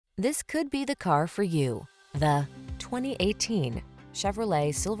This could be the car for you. The 2018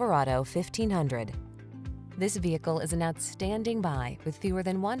 Chevrolet Silverado 1500. This vehicle is an outstanding buy with fewer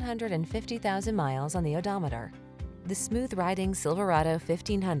than 150,000 miles on the odometer. The smooth-riding Silverado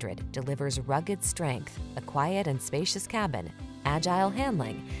 1500 delivers rugged strength, a quiet and spacious cabin, agile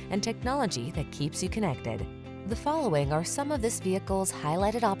handling, and technology that keeps you connected. The following are some of this vehicle's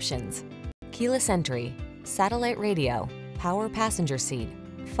highlighted options: keyless entry, satellite radio, power passenger seat,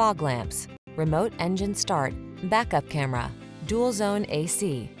 fog lamps, remote engine start, backup camera, dual zone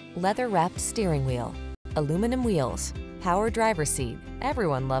AC, leather-wrapped steering wheel, aluminum wheels, power driver seat.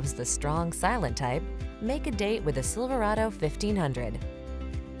 Everyone loves the strong, silent type. Make a date with a Silverado 1500.